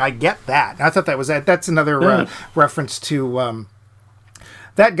cultural thing, I get that. I thought that's another reference to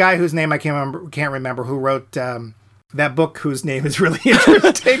that guy whose name I can't remember, who wrote that book, whose name is really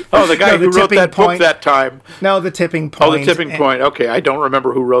interesting. The guy who wrote that book that time. No, The Tipping Point. Oh, The Tipping Point. Okay, I don't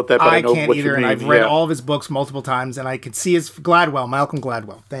remember who wrote that, but I know can't what either, you mean. And I've read all of his books multiple times, and I could see his Malcolm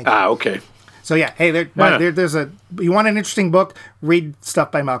Gladwell. Thank you. Okay. So yeah, hey, there's you want an interesting book? Read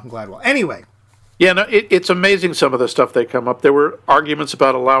stuff by Malcolm Gladwell. Anyway. Yeah, no, it's amazing some of the stuff they come up. There were arguments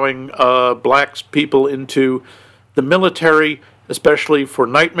about allowing black people into the military, especially for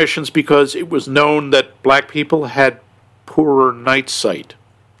night missions, because it was known that black people had poorer night sight.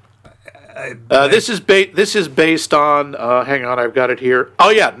 This is based on. Hang on, I've got it here. Oh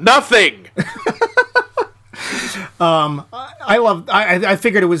yeah, nothing. I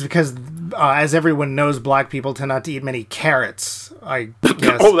figured it was because, as everyone knows, black people tend not to eat many carrots. I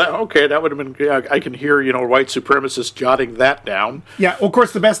guess. That would have been. Yeah, I can hear white supremacists jotting that down. Yeah, well, of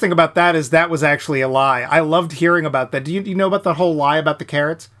course, the best thing about that is that was actually a lie. I loved hearing about that. Do you know about the whole lie about the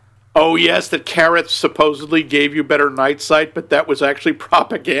carrots? Oh, yes, that carrots supposedly gave you better night sight, but that was actually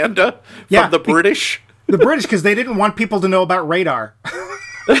propaganda from the British. The British, because they didn't want people to know about radar.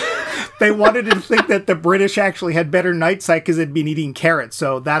 They wanted to think that the British actually had better night sight because they'd been eating carrots.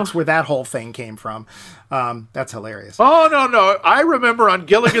 So that's where that whole thing came from. That's hilarious. Oh, no. I remember on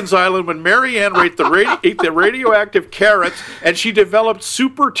Gilligan's Island when Mary Ann ate the radioactive carrots and she developed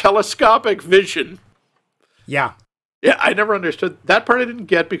super telescopic vision. Yeah. Yeah, I never understood. That part I didn't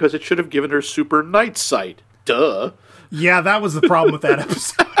get because it should have given her super night sight. Duh. Yeah, that was the problem with that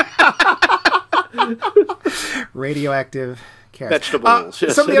episode. Radioactive carrots. Vegetables.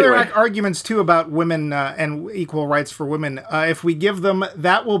 Yes, some of the other arguments, too, about women and equal rights for women, if we give them,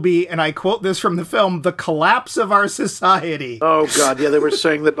 that will be, and I quote this from the film, the collapse of our society. Oh, God. Yeah, they were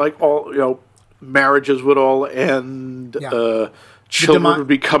saying that, like, all, marriages would all end. Yeah. Children would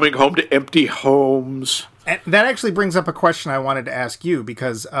be coming home to empty homes. And that actually brings up a question I wanted to ask you,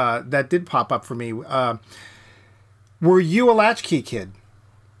 because that did pop up for me. Were you a latchkey kid?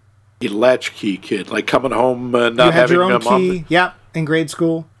 A latchkey kid, like coming home not you had having your own a mom. key? Yeah, in grade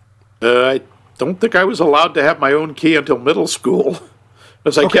school. I don't think I was allowed to have my own key until middle school,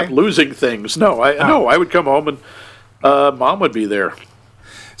 because I kept losing things. No, I would come home and mom would be there.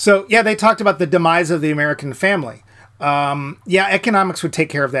 So yeah, they talked about the demise of the American family. Economics would take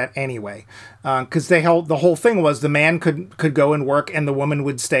care of that anyway, because the whole thing was the man could go and work and the woman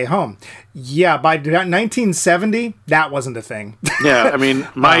would stay home. Yeah, by 1970, that wasn't a thing. Yeah, I mean,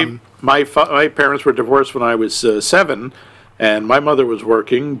 my parents were divorced when I was 7, and my mother was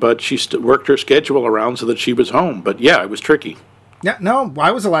working, but she worked her schedule around so that she was home. But yeah, it was tricky. Yeah, no, I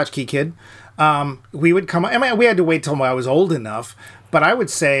was a latchkey kid. We would come. I mean, we had to wait till I was old enough, but I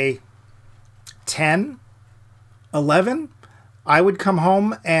would say 10. 11, I would come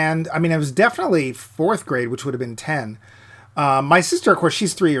home, and I mean, it was definitely 4th grade, which would have been 10. My sister, of course,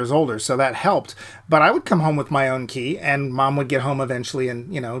 she's 3 years older, so that helped. But I would come home with my own key, and mom would get home eventually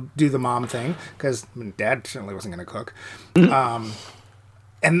and, do the mom thing, because dad certainly wasn't going to cook.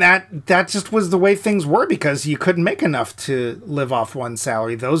 And that just was the way things were, because you couldn't make enough to live off one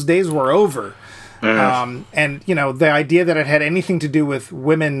salary. Those days were over. And, the idea that it had anything to do with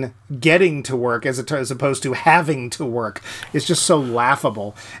women getting to work as opposed to having to work is just so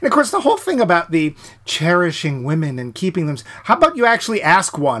laughable. And, of course, the whole thing about the cherishing women and keeping them... How about you actually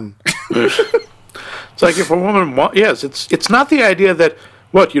ask one? It's like if a woman... Yes, it's not the idea that,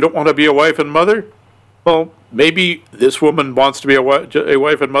 you don't want to be a wife and mother? Well, maybe this woman wants to be a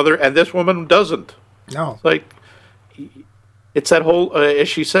wife and mother, and this woman doesn't. No. It's like... It's that whole, as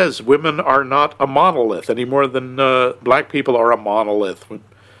she says, women are not a monolith any more than black people are a monolith. When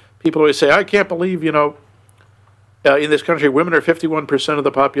people always say, I can't believe, in this country, women are 51% of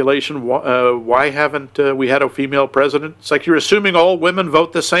the population. Why haven't we had a female president? It's like you're assuming all women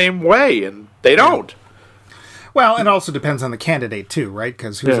vote the same way, and they don't. Well, it also depends on the candidate, too, right?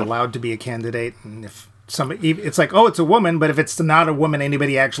 Because who's allowed to be a candidate, and if... it's like, it's a woman, but if it's not a woman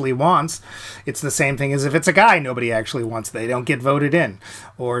anybody actually wants, it's the same thing as if it's a guy nobody actually wants. They don't get voted in.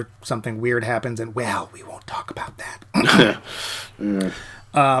 Or something weird happens and, we won't talk about that.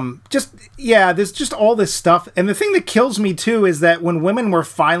 There's just all this stuff. And the thing that kills me, too, is that when women were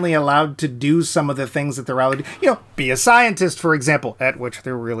finally allowed to do some of the things that they're allowed to do, be a scientist, for example, at which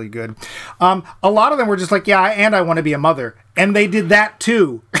they're really good. A lot of them were just like, and I want to be a mother. And they did that,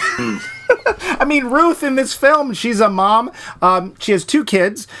 too. I mean, Ruth in this film, she's a mom. She has 2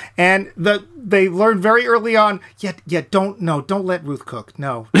 kids, and they learned very early on. Don't let Ruth cook.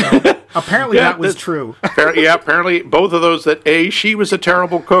 No. Apparently, that was true. Apparently, both of those that A, she was a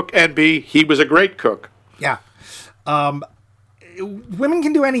terrible cook, and B, he was a great cook. Yeah. Women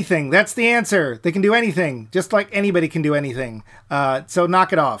can do anything. That's the answer. They can do anything, just like anybody can do anything. So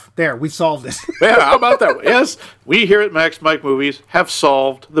knock it off. There, we solved it. Yeah, how about that? Yes, we here at Max Mike Movies have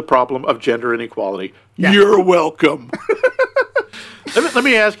solved the problem of gender inequality. Yeah. You're welcome. Let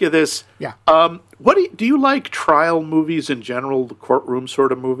me ask you this. Yeah. What do you like trial movies in general, the courtroom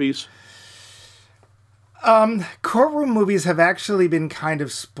sort of movies? Courtroom movies have actually been kind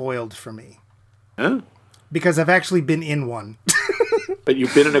of spoiled for me. Huh? Because I've actually been in one. But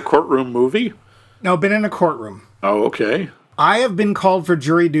you've been in a courtroom movie? No, been in a courtroom. Oh, okay. I have been called for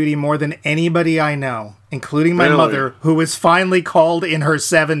jury duty more than anybody I know, including my mother, who was finally called in her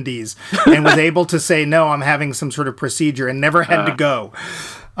 70s and was able to say, no, I'm having some sort of procedure, and never had to go.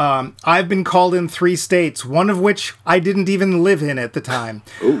 I've been called in 3 states, one of which I didn't even live in at the time.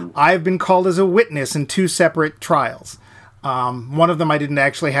 Ooh. I've been called as a witness in 2 separate trials. One of them I didn't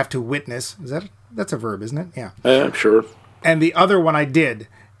actually have to witness. That's a verb, isn't it? Yeah. I'm sure. And the other one I did.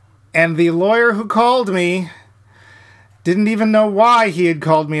 And the lawyer who called me Didn't even know why he had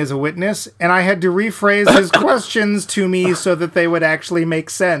called me as a witness, and I had to rephrase his questions to me so that they would actually make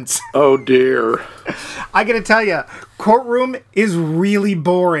sense. Oh, dear. I gotta tell you, Courtroom is really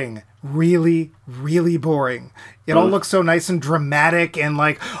boring. Really, really boring. It all looks so nice and dramatic and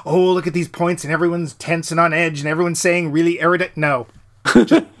like, oh, look at these points and everyone's tense and on edge and everyone's saying really erudite. No.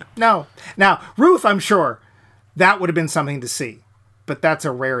 No. Now, Ruth, I'm sure, that would have been something to see. But that's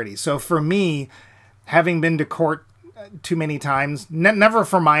a rarity. So for me, having been to court too many times, never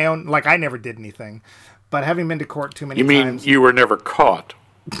for my own, like I never did anything, but having been to court too many times. You mean you were never caught?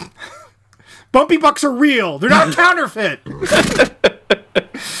 Bumpy bucks are real. They're not counterfeit.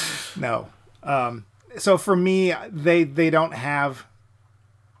 No. So for me, they don't have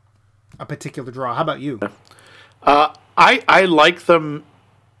a particular draw. How about you? I like them,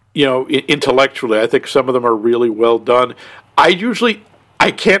 intellectually. I think some of them are really well done. I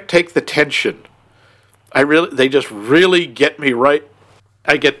can't take the tension. They just really get me right.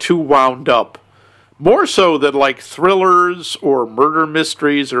 I get too wound up. More so than like thrillers or murder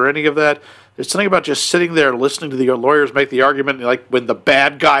mysteries or any of that. There's something about just sitting there listening to the lawyers make the argument. And like when the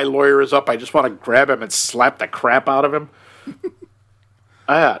bad guy lawyer is up, I just want to grab him and slap the crap out of him.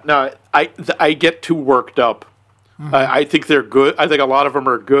 No, I get too worked up. Mm-hmm. I think they're good. I think a lot of them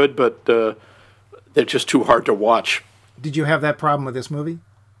are good, but they're just too hard to watch. Did you have that problem with this movie?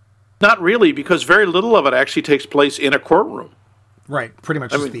 Not really, because very little of it actually takes place in a courtroom. Right, pretty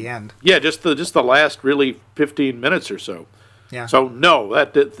much just the end. Yeah, just the last really 15 minutes or so. Yeah. So no,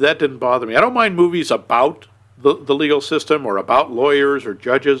 that didn't bother me. I don't mind movies about the legal system or about lawyers or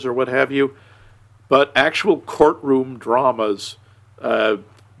judges or what have you, but actual courtroom dramas,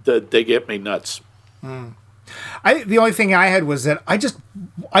 they get me nuts. The only thing I had was that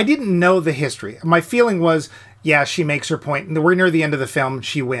I didn't know the history. My feeling was, yeah, she makes her point, and we're near the end of the film,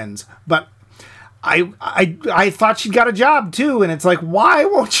 she wins. But I thought she'd got a job too, and it's like, why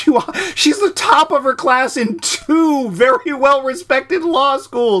won't you? She's the top of her class in 2 very well-respected law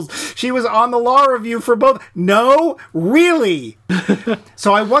schools. She was on the law review for both. No, really.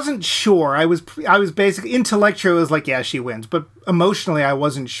 So I wasn't sure. I was basically intellectually, I was like, yeah, she wins, but emotionally, I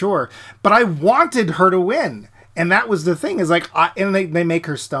wasn't sure. But I wanted her to win, and that was the thing. Is like, and they make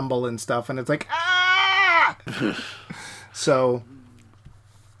her stumble and stuff, and it's like, ah. So.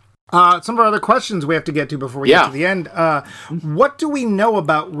 Some of our other questions we have to get to before we get to the end. What do we know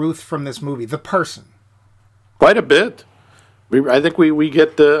about Ruth from this movie, the person? Quite a bit. I think we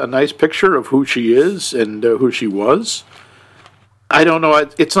get a nice picture of who she is and who she was. I don't know.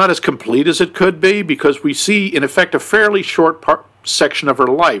 It's not as complete as it could be because we see, in effect, a fairly short section of her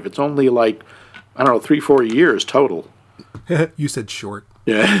life. It's only like, 3-4 years total. You said short.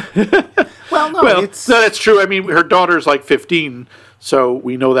 Yeah. Well, that's true. I mean, her daughter's like 15, so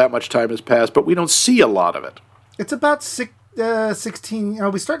we know that much time has passed, but we don't see a lot of it. It's about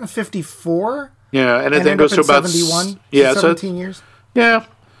 16. We start in 54. Yeah, and then goes to about 71. Yeah, 17 years. Yeah,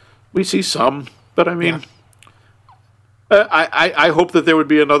 we see some, but I mean, I hope that there would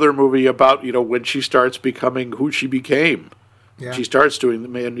be another movie about when she starts becoming who she became. Yeah. She starts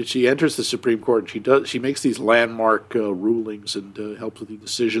doing she enters the Supreme Court. And she makes these landmark rulings and helps with the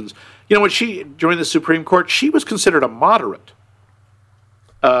decisions. When she joined the Supreme Court, she was considered a moderate,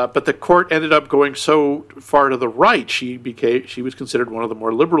 but the court ended up going so far to the right. She was considered one of the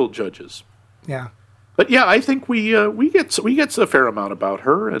more liberal judges. Yeah, but yeah, I think we get a fair amount about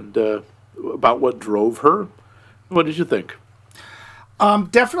her and about what drove her. What did you think?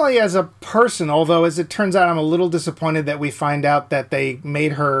 Definitely as a person, although as it turns out, I'm a little disappointed that we find out that they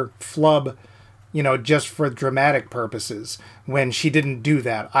made her flub, just for dramatic purposes when she didn't do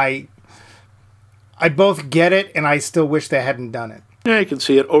that. I both get it, and I still wish they hadn't done it. Yeah, you can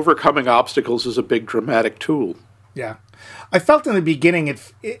see it. Overcoming obstacles is a big dramatic tool. Yeah. I felt in the beginning,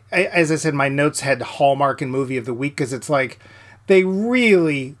 as I said, my notes had Hallmark and Movie of the Week, because it's like they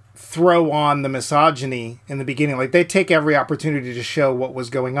really throw on the misogyny in the beginning. Like, they take every opportunity to show what was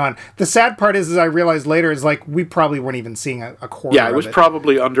going on. The sad part is, as I realized later, is like we probably weren't even seeing a quarter of it. Yeah, it was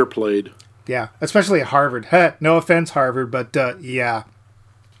probably underplayed. Yeah, especially at Harvard. No offense, Harvard, but yeah.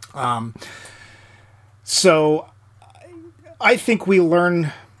 So I think we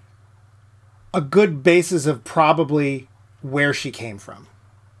learn a good basis of probably where she came from,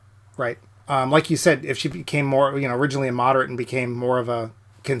 right? Like you said, if she became more, originally a moderate and became more of a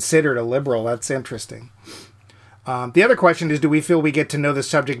considered a liberal, that's interesting. The other question is, do we feel we get to know the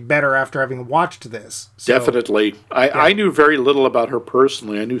subject better after having watched this? Definitely. I knew very little about her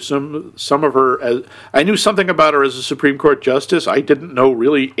personally. I knew some of her. I knew something about her as a Supreme Court justice. I didn't know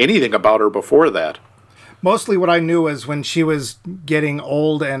really anything about her before that. Mostly what I knew was when she was getting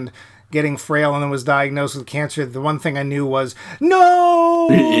old and getting frail and then was diagnosed with cancer, the one thing I knew was, no!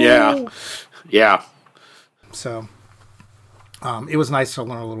 Yeah. So, it was nice to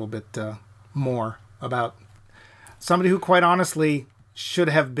learn a little bit more about somebody who, quite honestly, should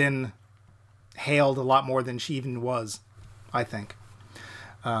have been hailed a lot more than she even was, I think.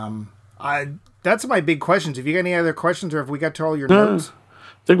 That's my big questions. Have you got any other questions, or have we got to all your notes?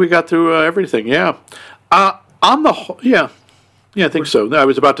 I think we got through everything, yeah. On the whole, yeah, I think so. I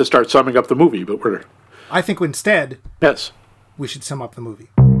was about to start summing up the movie, but we're... I think instead... Yes. We should sum up the movie.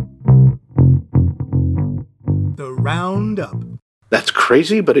 The Roundup. That's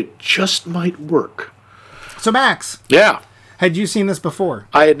crazy, but it just might work. So, Max. Yeah. Had you seen this before?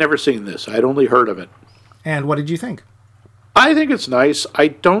 I had never seen this. I'd only heard of it. And what did you think? I think it's nice. I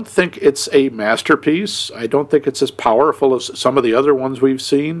don't think it's a masterpiece. I don't think it's as powerful as some of the other ones we've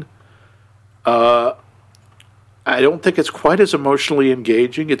seen. I don't think it's quite as emotionally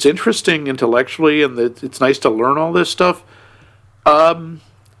engaging. It's interesting intellectually, and it's nice to learn all this stuff.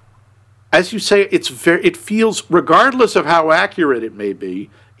 As you say, it feels, regardless of how accurate it may be,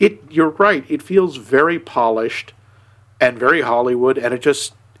 you're right, it feels very polished and very Hollywood, and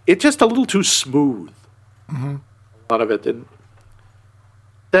it's just a little too smooth. Mm-hmm. A lot of it, and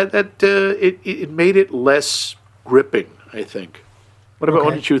it made it less gripping, I think.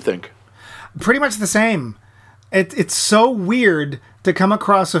 What did you think? Pretty much the same. It's so weird to come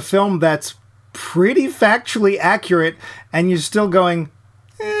across a film that's pretty factually accurate, and you're still going,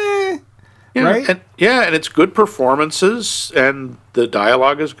 right? And it's good performances, and the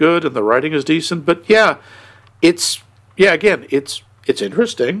dialogue is good, and the writing is decent. But it's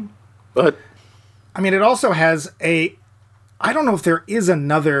interesting, but I mean, it also has I don't know if there is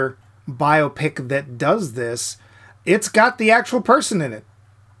another biopic that does this. It's got the actual person in it.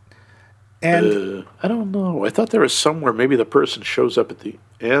 And I don't know. I thought there was somewhere maybe the person shows up at the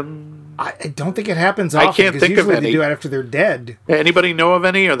end. I don't think it happens often. I can't think of any. They do it after they're dead. Anybody know of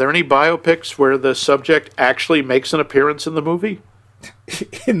any? Are there any biopics where the subject actually makes an appearance in the movie?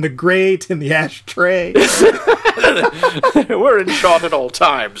 In the grate, in the ashtray. We're in shot at all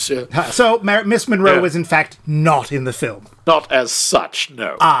times. Yeah. So Miss Monroe was in fact not in the film. Not as such,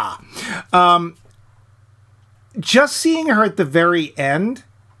 no. Just seeing her at the very end,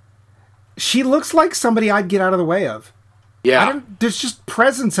 she looks like somebody I'd get out of the way of. Yeah. There's just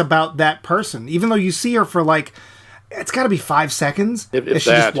presence about that person, even though you see her for it's got to be 5 seconds if she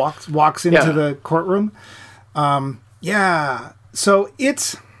just walks into the courtroom. So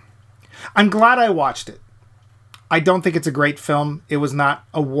I'm glad I watched it. I don't think it's a great film. It was not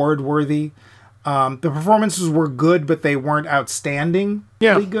award worthy. The performances were good, but they weren't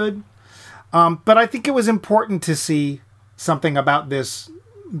outstandingly good. But I think it was important to see something about this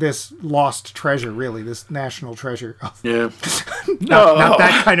lost treasure, really, this national treasure. Yeah. not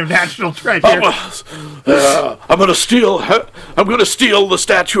that kind of national treasure. I'm going to steal the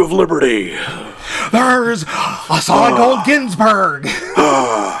Statue of Liberty. There's Assange Ginsburg.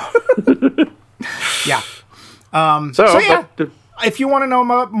 Yeah. If you want to know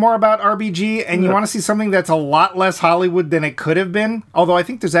more about RBG and you want to see something that's a lot less Hollywood than it could have been, although I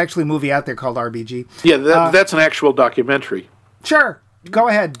think there's actually a movie out there called RBG. Yeah, that's an actual documentary. Sure. Go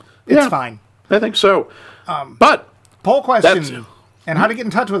ahead. It's fine. I think so. But poll question and how to get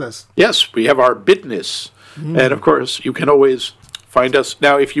in touch with us. Yes, we have our business. And of course, you can always find us.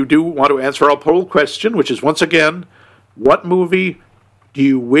 Now, if you do want to answer our poll question, which is once again, what movie do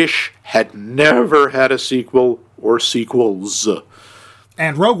you wish had never had a sequel or sequels?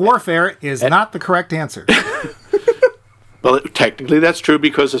 And Rogue Warfare is not the correct answer. Well, technically that's true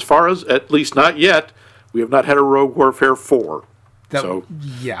because as far as, at least not yet, we have not had a Rogue Warfare 4.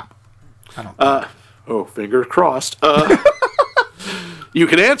 Yeah. I don't fingers crossed. You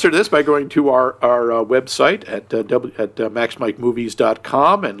can answer this by going to our website at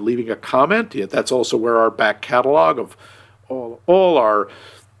maxmikemovies.com and leaving a comment. That's also where our back catalog of all our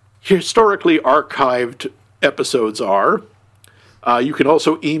historically archived episodes are. You can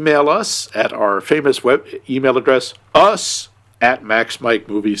also email us at our famous web email address,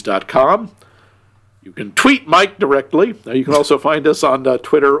 us@maxmikemovies.com. You can tweet Mike directly. You can also find us on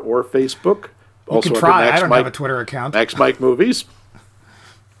Twitter or Facebook. You can try. I don't have a Twitter account. Max Mike Movies.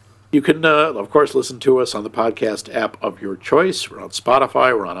 You can, of course, listen to us on the podcast app of your choice. We're on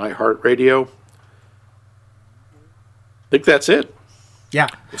Spotify. We're on iHeartRadio. I think that's it. Yeah.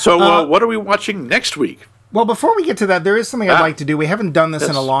 So what are we watching next week? Well, before we get to that, there is something I'd like to do. We haven't done this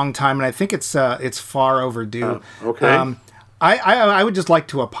in a long time, and I think it's far overdue. Okay. I would just like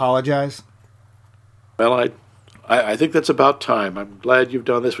to apologize. Well, I think that's about time. I'm glad you've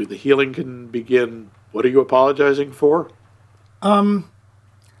done this. The healing can begin. What are you apologizing for?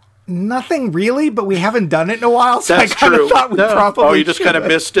 Nothing really, but we haven't done it in a while, so That's I kind true. of thought we probably Oh, you just kind of should.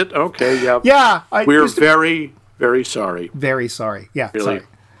 missed it? Okay, yeah. Yeah. We're very, very sorry. Very sorry. Yeah, Really.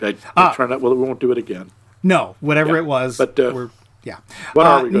 sorry. We won't do it again. No, whatever it was. But yeah. what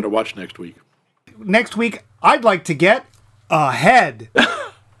are we going to watch next week? Next week, I'd like to get ahead.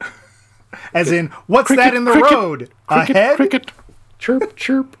 As in, what's that in the road? Ahead? Cricket. Chirp,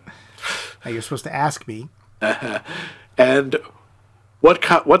 chirp. Now, you're supposed to ask me. And what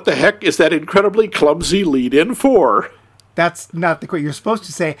the heck is that incredibly clumsy lead-in for? That's not the question. You're supposed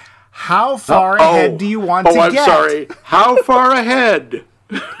to say, how far ahead do you want to I'm get? sorry. How far ahead?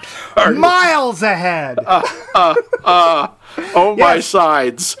 Miles ahead. Oh, my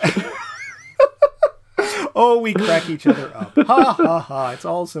sides. Oh, we crack each other up. Ha, ha, ha. It's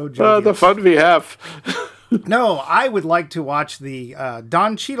all so jovial. The fun we have. No, I would like to watch the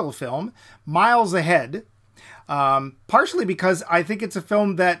Don Cheadle film, Miles Ahead, partially because I think it's a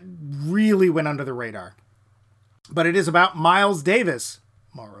film that really went under the radar. But it is about Miles Davis,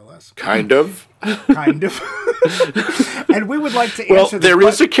 more or less. Kind of. Kind of. And we would like to answer Well, there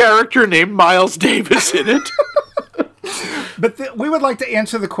is a character named Miles Davis in it. But we would like to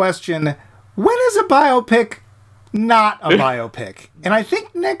answer the question, when is a biopic not a biopic? And I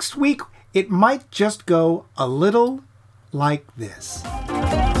think next week it might just go a little like this.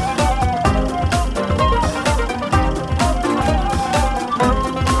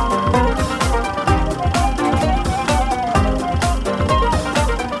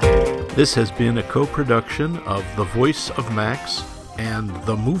 This has been a co-production of The Voice of Max and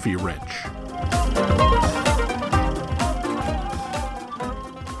The Movie Wrench.